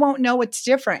 we won't know what's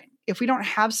different. If we don't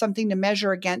have something to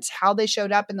measure against how they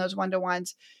showed up in those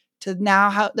one-to-ones to now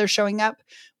how they're showing up,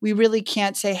 we really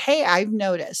can't say, hey, I've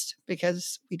noticed,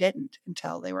 because we didn't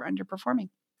until they were underperforming.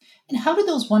 And how do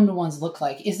those one-to-ones look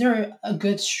like? Is there a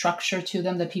good structure to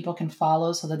them that people can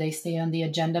follow so that they stay on the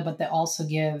agenda, but they also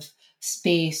give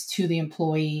space to the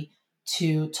employee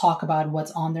to talk about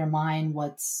what's on their mind,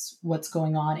 what's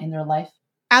going on in their life?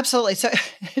 Absolutely. So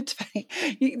it's funny.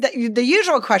 The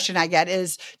usual question I get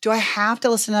is, do I have to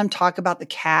listen to them talk about the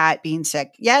cat being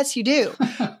sick? Yes, you do.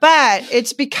 But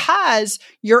it's because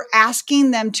you're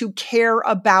asking them to care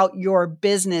about your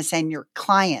business and your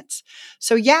clients.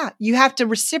 So yeah, you have to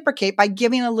reciprocate by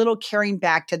giving a little caring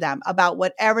back to them about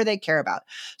whatever they care about.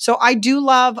 So I do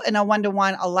love in a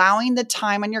one-to-one allowing the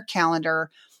time on your calendar.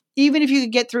 Even if you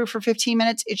could get through for 15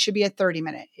 minutes, it should be a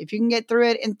 30-minute. If you can get through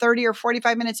it in 30 or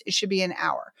 45 minutes, it should be an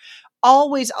hour.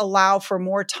 Always allow for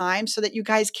more time so that you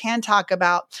guys can talk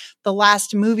about the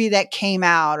last movie that came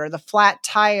out or the flat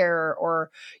tire,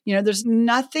 or, there's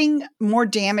nothing more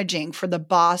damaging for the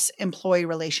boss-employee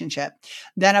relationship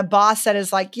than a boss that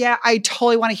is like, yeah, I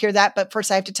totally want to hear that, but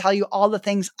first I have to tell you all the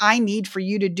things I need for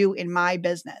you to do in my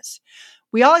business.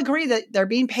 We all agree that they're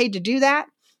being paid to do that.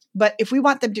 But if we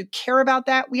want them to care about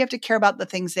that, we have to care about the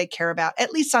things they care about,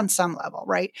 at least on some level,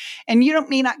 right? And you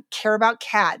may not care about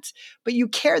cats, but you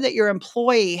care that your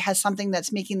employee has something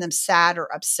that's making them sad or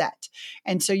upset.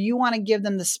 And so you want to give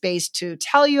them the space to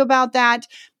tell you about that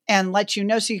and let you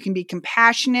know, so you can be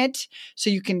compassionate, so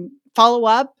you can follow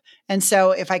up. And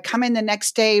so if I come in the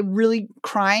next day really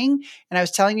crying and I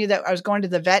was telling you that I was going to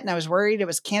the vet and I was worried it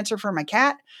was cancer for my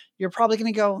cat, you're probably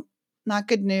going to go, not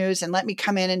good news, and let me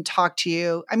come in and talk to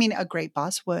you. I mean, a great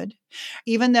boss would,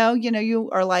 even though, you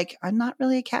are like, I'm not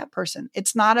really a cat person.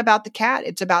 It's not about the cat.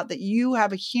 It's about that you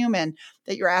have a human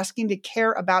that you're asking to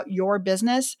care about your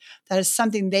business. That is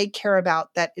something they care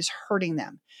about that is hurting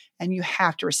them. And you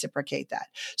have to reciprocate that.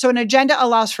 So an agenda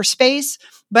allows for space,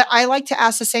 but I like to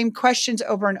ask the same questions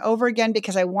over and over again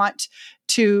because I want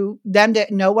them to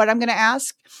know what I'm going to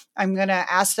ask. I'm going to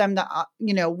ask them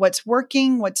what's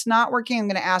working, what's not working. I'm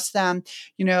going to ask them,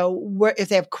 if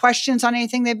they have questions on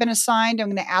anything they've been assigned. I'm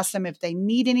going to ask them if they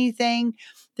need anything.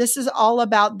 This is all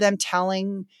about them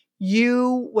telling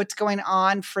you what's going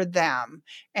on for them.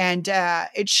 And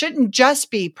it shouldn't just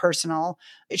be personal.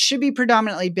 It should be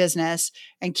predominantly business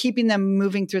and keeping them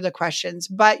moving through the questions.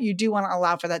 But you do want to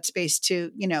allow for that space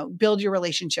to, build your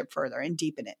relationship further and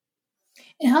deepen it.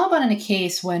 And how about in a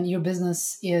case when your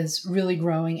business is really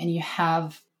growing and you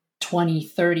have 20,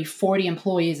 30, 40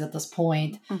 employees at this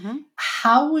point? Mm-hmm.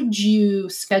 How would you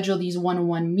schedule these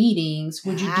one-on-one meetings?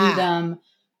 Would you do them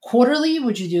quarterly?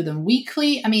 Would you do them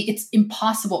weekly? I mean, it's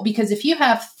impossible because if you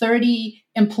have 30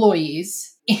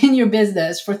 employees in your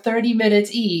business for 30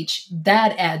 minutes each,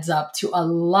 that adds up to a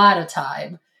lot of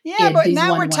time. Yeah, but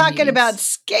now we're talking about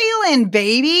scaling,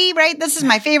 baby, right? This is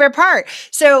my favorite part.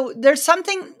 So there's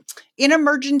something in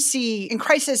emergency and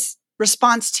crisis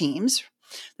response teams,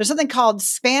 there's something called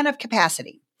span of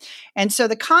capacity. And so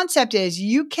the concept is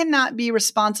you cannot be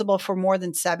responsible for more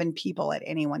than 7 people at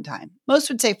any one time. Most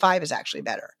would say 5 is actually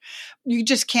better. You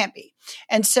just can't be.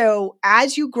 And so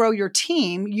as you grow your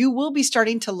team, you will be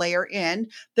starting to layer in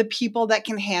the people that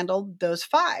can handle those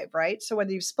 5, right? So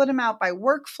whether you split them out by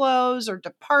workflows or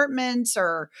departments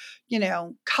or,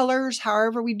 colors,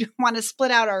 however we do want to split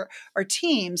out our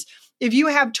teams, if you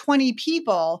have 20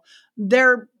 people,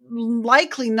 they're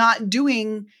likely not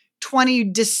doing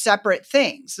 20 separate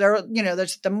things.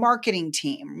 There's the marketing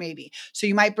team, maybe. So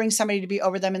you might bring somebody to be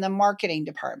over them in the marketing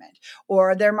department,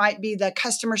 or there might be the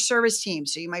customer service team.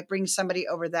 So you might bring somebody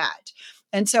over that.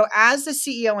 And so as the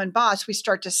CEO and boss, we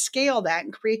start to scale that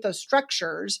and create those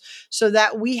structures so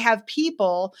that we have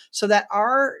people, so that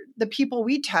the people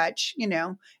we touch,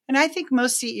 and I think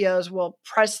most CEOs will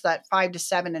press that 5 to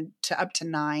 7 and to up to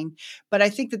 9. But I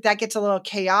think that gets a little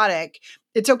chaotic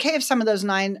It's okay if some of those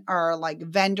 9 are like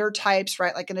vendor types,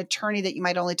 right? Like an attorney that you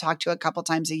might only talk to a couple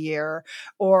times a year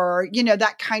or,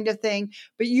 that kind of thing.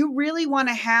 But you really want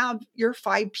to have your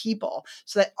 5 people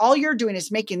so that all you're doing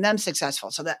is making them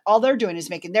successful, so that all they're doing is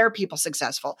making their people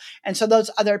successful. And so those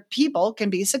other people can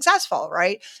be successful,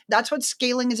 right? That's what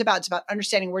scaling is about. It's about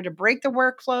understanding where to break the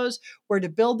workflows, where to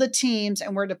build the teams,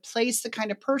 and where to place the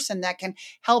kind of person that can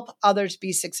help others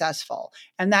be successful.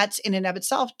 And that's in and of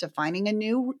itself defining a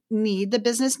new need the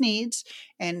business needs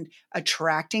and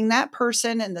attracting that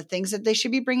person and the things that they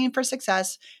should be bringing for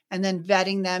success, and then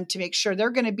vetting them to make sure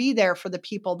they're going to be there for the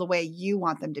people the way you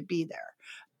want them to be there.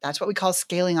 That's what we call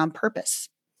scaling on purpose.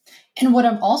 And what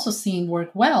I've also seen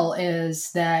work well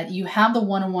is that you have the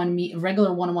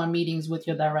regular one-on-one meetings with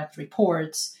your direct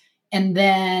reports. And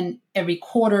then every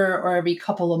quarter or every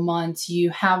couple of months, you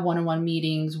have one-on-one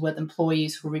meetings with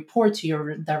employees who report to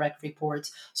your direct reports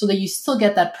so that you still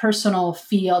get that personal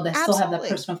feel. They still have that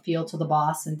personal feel to the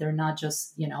boss and they're not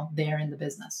just, there in the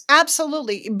business.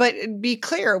 Absolutely. But be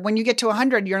clear, when you get to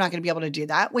 100, you're not going to be able to do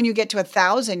that. When you get to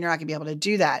 1,000, you're not going to be able to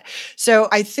do that. So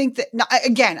I think that,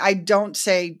 again, I don't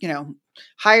say,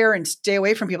 hire and stay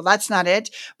away from people. That's not it.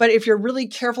 But if you're really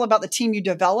careful about the team you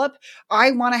develop,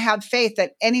 I want to have faith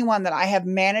that anyone that I have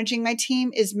managing my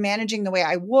team is managing the way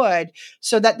I would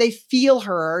so that they feel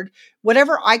heard.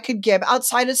 Whatever I could give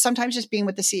outside of sometimes just being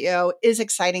with the CEO is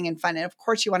exciting and fun. And of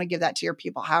course, you want to give that to your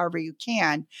people however you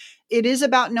can. It is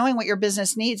about knowing what your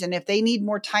business needs. And if they need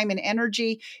more time and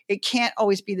energy, it can't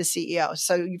always be the CEO.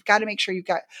 So you've got to make sure you've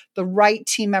got the right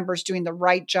team members doing the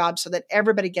right job so that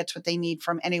everybody gets what they need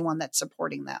from anyone that's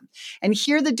supporting them. And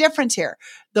hear the difference here.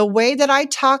 The way that I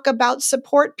talk about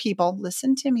support people,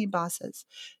 listen to me, bosses,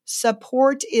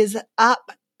 support is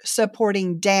up,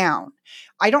 supporting down.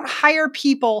 I don't hire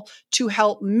people to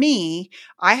help me.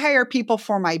 I hire people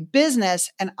for my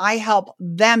business and I help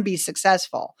them be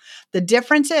successful. The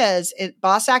difference is at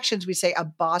Boss Actions, we say a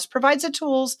boss provides the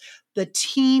tools, the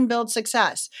team builds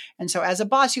success. And so as a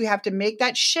boss, you have to make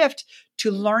that shift to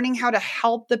learning how to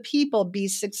help the people be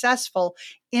successful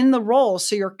in the role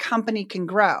so your company can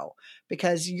grow.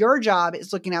 Because your job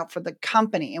is looking out for the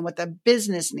company and what the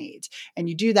business needs. And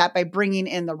you do that by bringing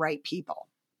in the right people.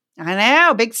 I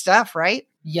know, big stuff, right?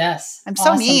 Yes. I'm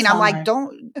so mean. Talmar. I'm like,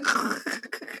 don't.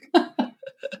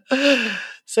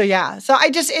 So yeah. So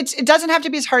it doesn't have to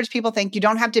be as hard as people think. You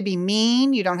don't have to be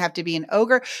mean. You don't have to be an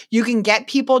ogre. You can get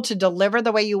people to deliver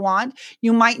the way you want.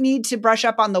 You might need to brush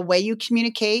up on the way you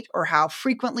communicate or how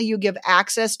frequently you give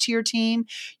access to your team.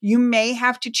 You may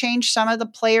have to change some of the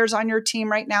players on your team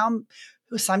right now.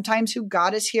 Sometimes who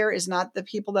got us here is not the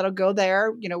people that'll go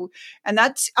there, and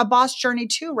that's a boss journey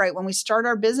too, right? When we start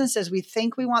our businesses, we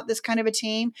think we want this kind of a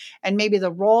team and maybe the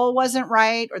role wasn't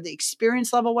right or the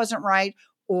experience level wasn't right,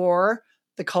 or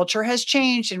the culture has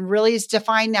changed and really is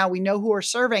defined now. We know who we're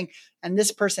serving and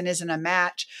this person isn't a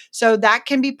match. So that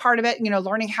can be part of it,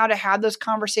 learning how to have those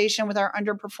conversations with our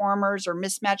underperformers or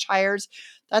mismatch hires.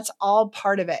 That's all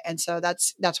part of it. And so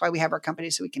that's why we have our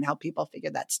company, so we can help people figure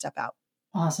that stuff out.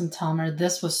 Awesome, Talmar.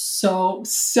 This was so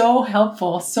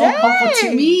helpful. So helpful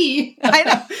to me. I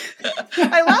know.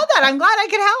 I love that. I'm glad I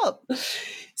could help.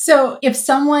 So if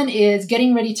someone is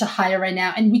getting ready to hire right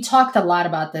now, and we talked a lot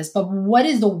about this, but what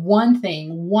is the one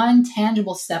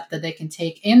tangible step that they can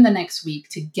take in the next week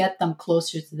to get them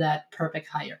closer to that perfect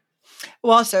hire?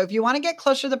 Well, so if you want to get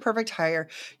closer to the perfect hire,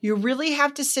 you really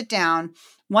have to sit down.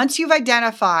 Once you've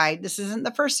identified, this isn't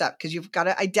the first step because you've got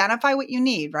to identify what you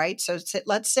need, right? So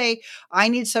let's say I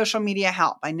need social media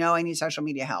help. I know I need social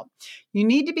media help. You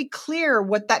need to be clear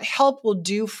what that help will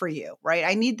do for you, right?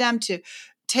 I need them to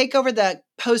take over the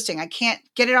posting. I can't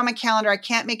get it on my calendar. I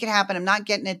can't make it happen. I'm not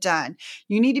getting it done.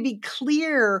 You need to be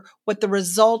clear what the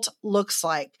result looks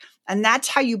like. And that's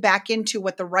how you back into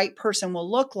what the right person will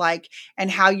look like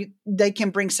and how they can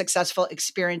bring successful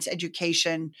experience,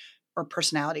 education, or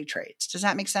personality traits. Does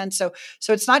that make sense? So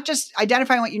it's not just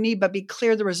identifying what you need, but be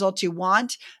clear the results you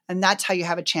want. And that's how you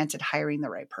have a chance at hiring the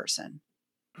right person.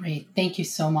 Great. Thank you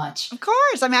so much. Of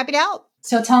course. I'm happy to help.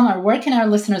 So Talmar, where can our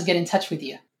listeners get in touch with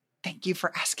you? Thank you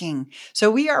for asking.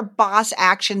 So we are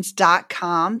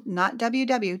bossactions.com, not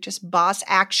www, just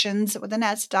bossactions with an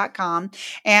S.com.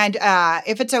 And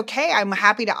if it's okay, I'm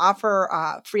happy to offer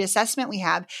a free assessment we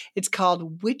have. It's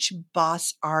called Which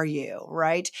Boss Are You,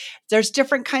 right? There's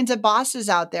different kinds of bosses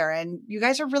out there, and you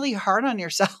guys are really hard on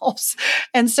yourselves.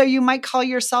 And so you might call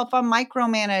yourself a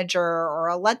micromanager or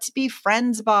a let's be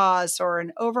friends boss or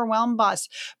an overwhelmed boss.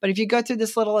 But if you go through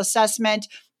this little assessment,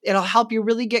 It'll help you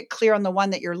really get clear on the one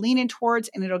that you're leaning towards,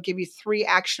 and it'll give you 3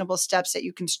 actionable steps that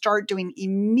you can start doing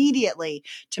immediately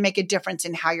to make a difference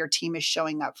in how your team is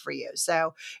showing up for you.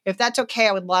 So if that's okay,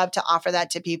 I would love to offer that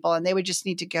to people, and they would just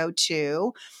need to go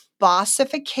to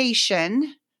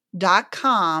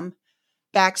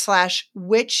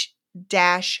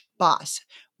bossification.com/which-boss,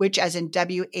 which as in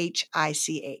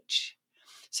WHICH.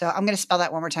 So I'm going to spell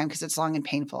that one more time because it's long and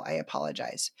painful. I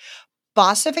apologize.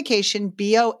 Bossification,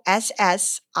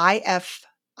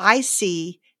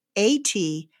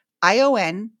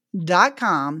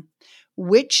 BOSSIFICATION.com,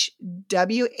 which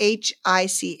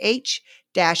WHICH-boss.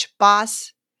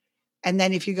 And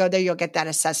then if you go there, you'll get that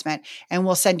assessment, and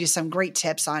we'll send you some great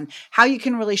tips on how you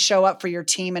can really show up for your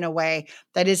team in a way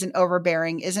that isn't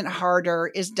overbearing, isn't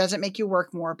harder, doesn't make you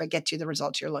work more, but gets you the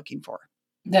results you're looking for.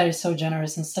 That is so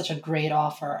generous and such a great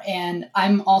offer. And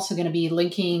I'm also going to be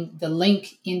linking the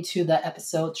link into the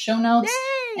episode show notes.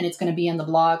 Yay! And it's going to be on the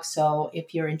blog. So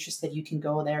if you're interested, you can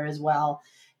go there as well.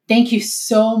 Thank you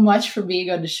so much for being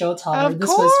on the show, Talmar. This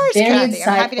was very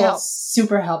insightful,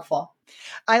 super helpful.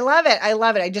 I love it. I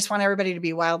love it. I just want everybody to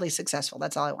be wildly successful.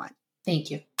 That's all I want. Thank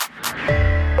you.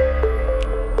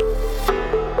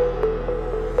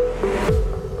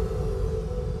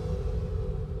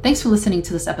 Thanks for listening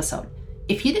to this episode.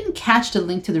 If you didn't catch the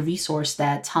link to the resource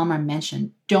that Talmar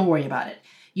mentioned, don't worry about it.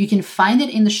 You can find it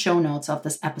in the show notes of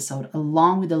this episode,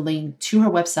 along with the link to her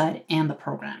website and the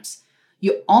programs.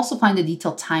 You'll also find the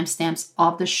detailed timestamps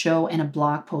of the show and a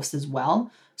blog post as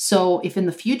well. So if in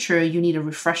the future you need a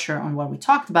refresher on what we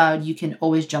talked about, you can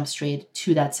always jump straight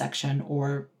to that section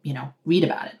or, read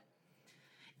about it.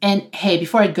 And hey,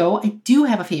 before I go, I do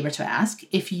have a favor to ask.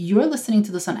 If you're listening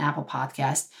to this on Apple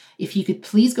Podcast, if you could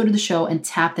please go to the show and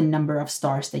tap the number of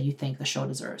stars that you think the show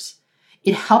deserves.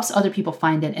 It helps other people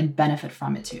find it and benefit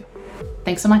from it too.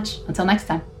 Thanks so much. Until next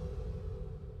time.